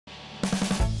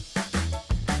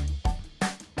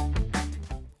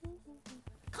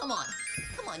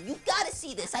on, you gotta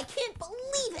see this. I can't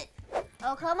believe it.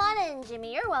 Oh, come on in,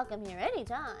 Jimmy. You're welcome here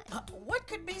anytime. What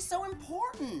could be so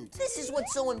important? This is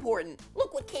what's so important.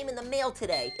 Look what came in the mail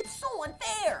today. It's so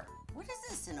unfair. What is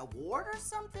this, an award or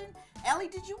something? Ellie,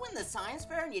 did you win the science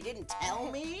fair and you didn't tell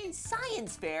me?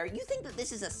 Science fair? You think that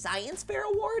this is a science fair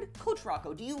award? Coach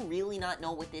Rocco, do you really not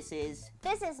know what this is?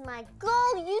 This is my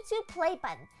gold YouTube play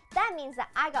button. That means that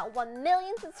I got 1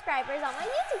 million subscribers on my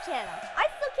YouTube channel. I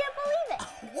still can't believe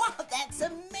it. Wow, that's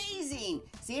amazing.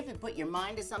 See, if you put your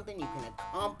mind to something, you can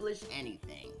accomplish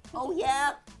anything. Oh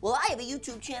yeah? Well, I have a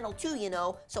YouTube channel too, you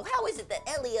know. So how is it that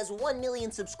Ellie has 1 million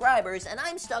subscribers and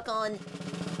I'm stuck on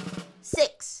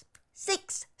 6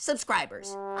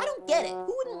 subscribers? I don't get it.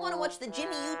 Who wouldn't want to watch the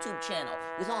Jimmy YouTube channel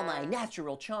with all my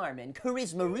natural charm and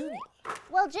charisma Rooney?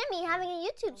 Well, Jimmy, having a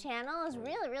YouTube channel is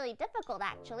really difficult,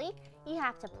 actually. You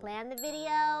have to plan the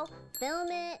video, film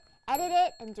it, edit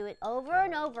it, and do it over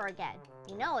and over again.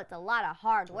 You know, it's a lot of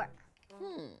hard work.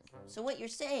 So what you're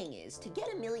saying is, to get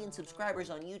 1 million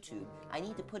subscribers on YouTube, I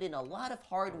need to put in a lot of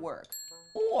hard work.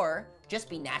 Or just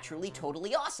be naturally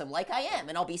totally awesome like I am,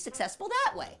 and I'll be successful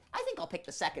that way. I think I'll pick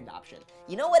the second option.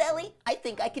 You know what, Ellie? I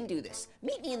think I can do this.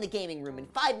 Meet me in the gaming room in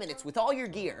 5 minutes with all your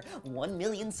gear. 1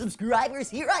 million subscribers,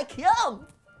 here I come!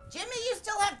 Jimmy, you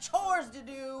still have chores to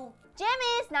do.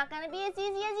 Jimmy, it's not gonna be as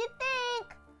easy as you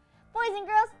think. Boys and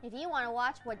girls, if you want to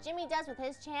watch what Jimmy does with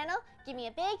his channel, give me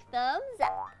a big thumbs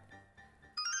up.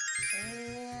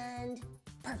 And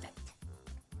perfect.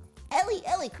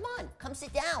 Ellie, come on, come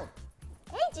sit down.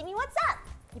 Hey, Jimmy, what's up?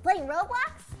 You playing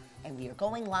Roblox? And we are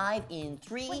going live in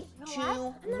 3, Wait, 2,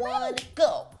 what? 1,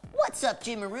 go. What's up,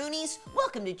 Jimmaroonies?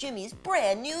 Welcome to Jimmy's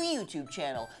brand new YouTube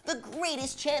channel, the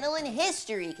greatest channel in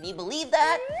history. Can you believe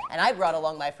that? And I brought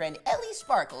along my friend Ellie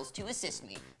Sparkles to assist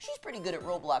me. She's pretty good at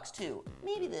Roblox too.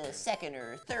 Maybe the second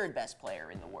or third best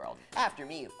player in the world. After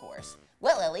me, of course.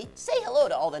 Well, Ellie, say hello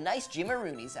to all the nice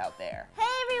Jimmaroonies out there. Hey,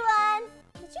 everyone.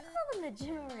 Did you call them the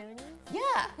Jimmaroonies?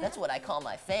 Yeah, that's what I call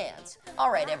my fans.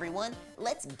 All right, everyone,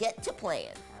 let's get to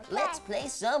playing. Okay. Let's play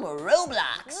some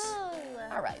Roblox.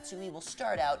 Ooh. All right, so we will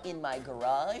start out in my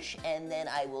garage, and then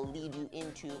I will lead you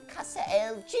into Casa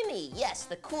El Jimmy. Yes,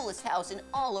 the coolest house in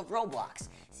all of Roblox.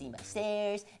 See my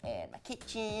stairs, and my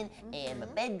kitchen, and my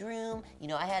bedroom. You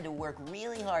know, I had to work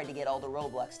really hard to get all the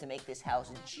Robux to make this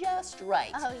house just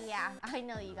right. Oh, yeah. I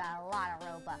know you got a lot of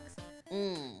Robux.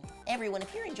 Everyone,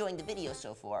 if you're enjoying the video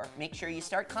so far, make sure you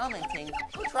start commenting.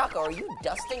 Coach Rocco, are you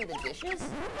dusting the dishes?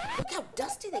 Look how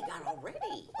dusty they got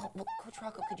already. Oh, well, Coach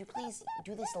Rocco, could you please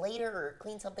do this later or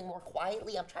clean something more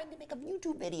quietly? I'm trying to make a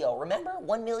YouTube video, remember?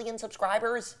 1 million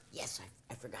subscribers. Yes,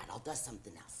 I forgot. I'll dust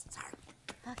something else. Sorry.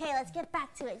 Okay, let's get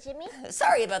back to it, Jimmy.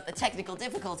 Sorry about the technical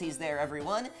difficulties there,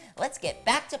 everyone. Let's get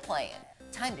back to playing.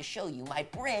 Time to show you my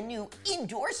brand new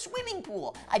indoor swimming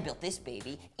pool. I built this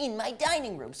baby in my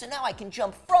dining room, so now I can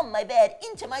jump from my bed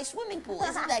into my swimming pool.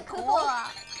 Isn't that cool?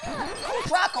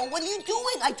 Coach Rocco, what are you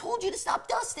doing? I told you to stop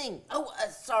dusting. Oh,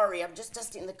 sorry. I'm just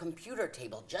dusting the computer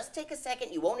table. Just take a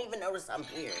second. You won't even notice I'm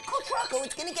here. Coach Rocco,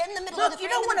 it's gonna get in the middle Look, of the you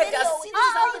frame don't of the wanna video. dust things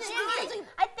all the Jimmy,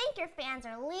 I think your fans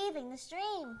are leaving the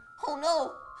stream. Oh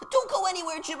no, don't go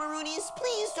anywhere, Jimmaroonies.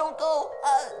 Please don't go.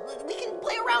 We can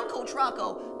play around, Coach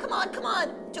Rocco. Come on.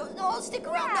 No, stick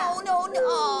around. Yeah. No.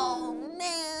 Oh,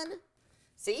 man.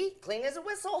 See? Clean as a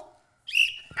whistle.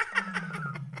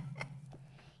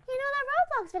 You know, that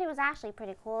Roblox video was actually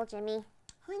pretty cool, Jimmy.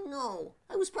 I know.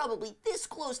 I was probably this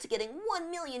close to getting 1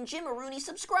 million Jimmaroony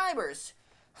subscribers.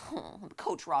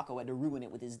 Coach Rocco had to ruin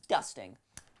it with his dusting.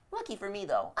 Lucky for me,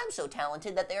 though, I'm so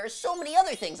talented that there are so many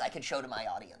other things I could show to my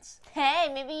audience. Hey,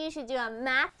 maybe you should do a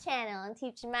math channel and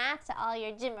teach math to all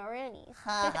your Jimmaroonies.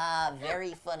 Haha,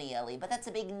 very funny, Ellie, but that's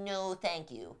a big no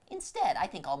thank you. Instead, I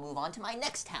think I'll move on to my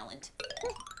next talent.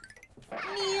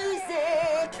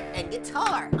 Music and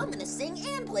guitar. I'm gonna sing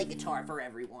and play guitar for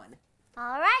everyone.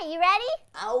 All right, you ready?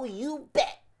 Oh, you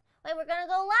bet. Wait, we're gonna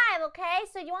go live, okay?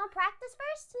 So you want to practice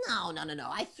first? No.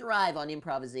 I thrive on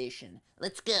improvisation.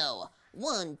 Let's go.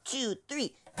 1, 2,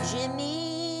 3.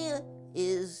 Jimmy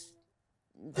is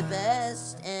the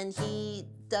best, and he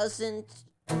doesn't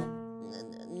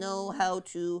know how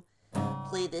to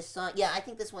play this song. Yeah, I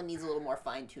think this one needs a little more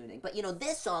fine-tuning. But you know,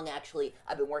 this song actually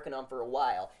I've been working on for a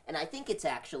while, and I think it's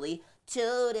actually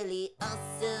totally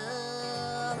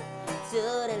awesome.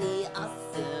 Totally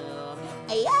awesome.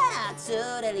 Yeah,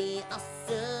 totally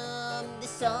awesome. This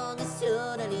song is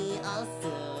totally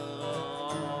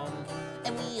awesome.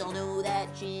 And we all know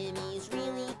that Jimmy's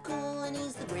really cool, and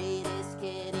he's the greatest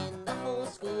kid in the whole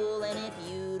school. And if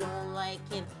you don't like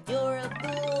him, you're a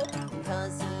fool,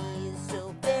 because he is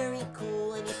so very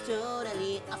cool, and he's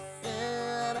totally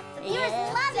awesome. The viewers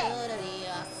love it. Totally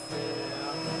awesome.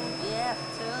 Yeah,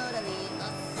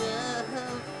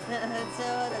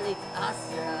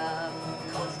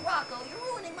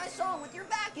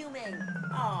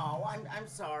 I'm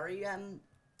sorry.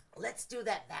 Let's do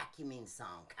that vacuuming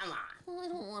song. Come on. I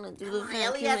don't want to do the Come on,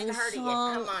 Ellie hasn't vacuuming heard it yet.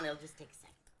 song. Come on, it'll just take a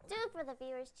second. Do it for the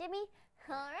viewers, Jimmy.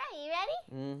 All right, you ready?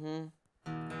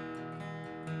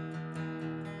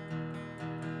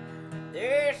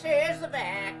 This is the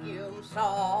vacuum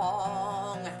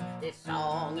song. This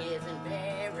song isn't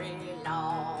very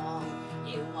long.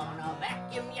 You wanna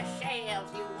vacuum your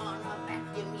shelves, you wanna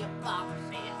vacuum your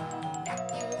boxes.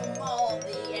 Vacuum all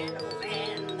the animals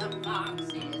and the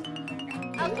foxes.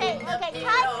 Okay, cut.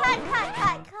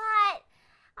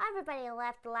 Everybody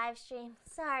left the live stream.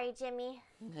 Sorry, Jimmy.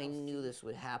 I knew this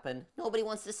would happen. Nobody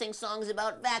wants to sing songs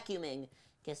about vacuuming.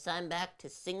 Guess I'm back to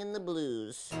singing the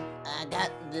blues. I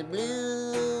got the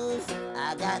blues.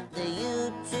 I got the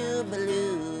YouTube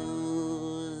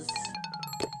blues.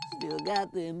 Still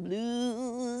got them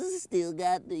blues. Still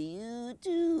got the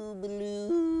YouTube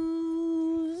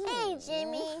blues. Hey,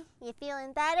 Jimmy. You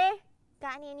feeling better?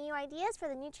 Got any new ideas for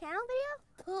the new channel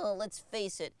video? Oh, let's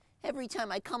face it. Every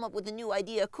time I come up with a new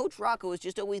idea, Coach Rocco is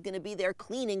just always going to be there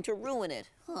cleaning to ruin it.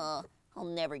 I'll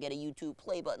never get a YouTube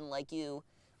play button like you.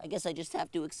 I guess I just have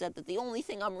to accept that the only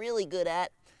thing I'm really good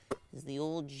at is the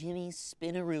old Jimmy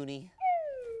Spinneroony.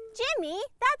 Jimmy,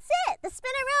 that's it, the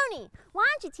Spinneroony. Why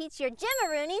don't you teach your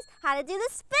Jimmeroonies how to do the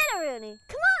Spinneroony?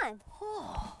 Come on.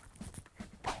 Oh.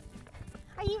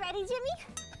 Are you ready, Jimmy?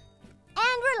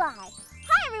 And we're live.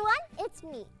 Hi, everyone. It's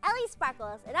me, Ellie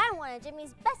Sparkles, and I'm one of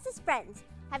Jimmy's bestest friends.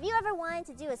 Have you ever wanted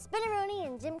to do a Spinneroony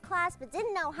in gym class but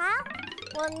didn't know how?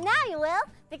 Well, now you will,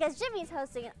 because Jimmy's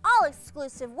hosting an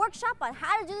all-exclusive workshop on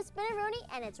how to do the Spinneroony,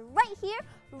 and it's right here,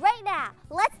 right now.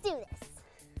 Let's do this.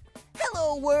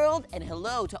 Hello, world, and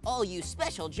hello to all you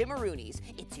special Jimmeroonies.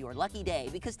 It's your lucky day,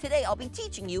 because today I'll be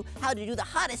teaching you how to do the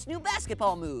hottest new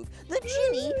basketball move, the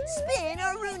Jimmy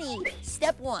Spinneroony.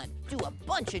 Step 1, do a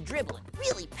bunch of dribbling.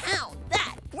 Really pound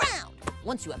that ground.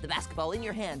 Once you have the basketball in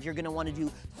your hands, you're gonna want to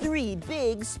do 3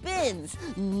 big spins.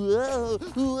 Whoa,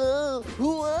 whoa,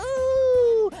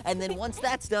 whoa. And then once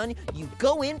that's done, you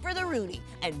go in for the Rooney.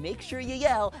 And make sure you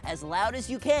yell as loud as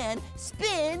you can,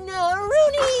 Spin-a-Rooney!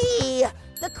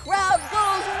 The crowd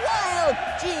goes wild.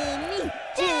 Jimmy,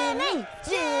 Jimmy,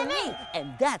 Jimmy.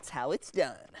 And that's how it's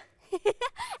done.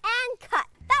 And cut.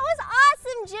 That was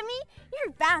awesome, Jimmy.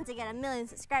 You're bound to get 1 million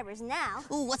subscribers now.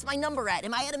 Ooh, what's my number at?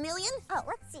 Am I at 1 million? Oh,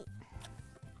 let's see.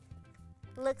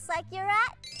 Looks like you're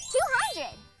at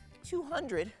 200.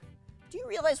 200? Do you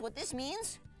realize what this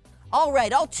means? All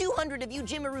right, all 200 of you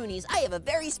Jimmeroonies, I have a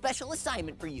very special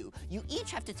assignment for you. You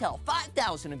each have to tell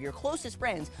 5,000 of your closest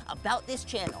friends about this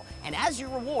channel. And as your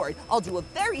reward, I'll do a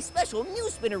very special new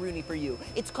Spinneroony for you.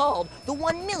 It's called the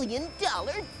 $1 million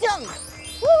Dunk.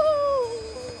 Woo!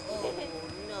 Oh,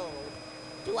 no.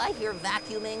 Do I hear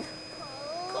vacuuming?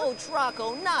 Coach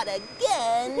Rocco, not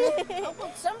again. Oh,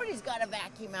 well, somebody's got a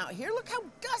vacuum out here. Look how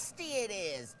dusty it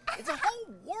is. It's a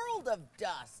whole world of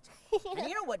dust. And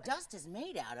you know what dust is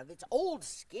made out of? It's old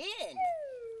skin.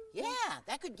 Yeah,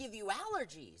 that could give you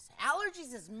allergies.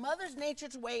 Allergies is Mother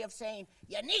Nature's way of saying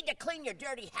you need to clean your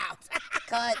dirty house.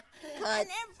 Cut. And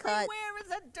everywhere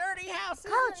is a dirty house.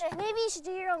 isn't Coach, it? maybe you should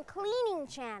do your own cleaning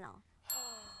channel.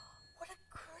 What a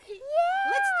great...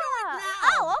 Yeah. Let's do it now.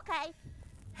 Oh, okay.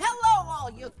 Hello, all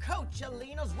you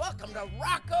Coachalinos. Welcome to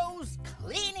Rocco's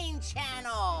Cleaning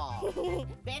Channel.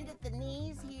 Bend at the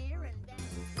knees here and bend.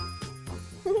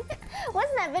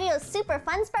 Wasn't that video super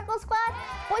fun, Sparkle Squad?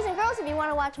 Boys and girls, if you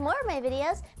want to watch more of my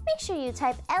videos, make sure you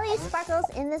type Ellie Sparkles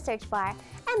in the search bar.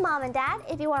 And Mom and Dad,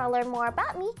 if you want to learn more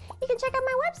about me, you can check out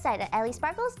my website at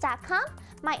elliesparkles.com,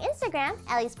 my Instagram,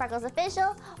 Ellie Sparkles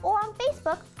Official, or on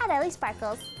Facebook at Ellie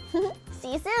Sparkles.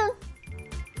 See you soon.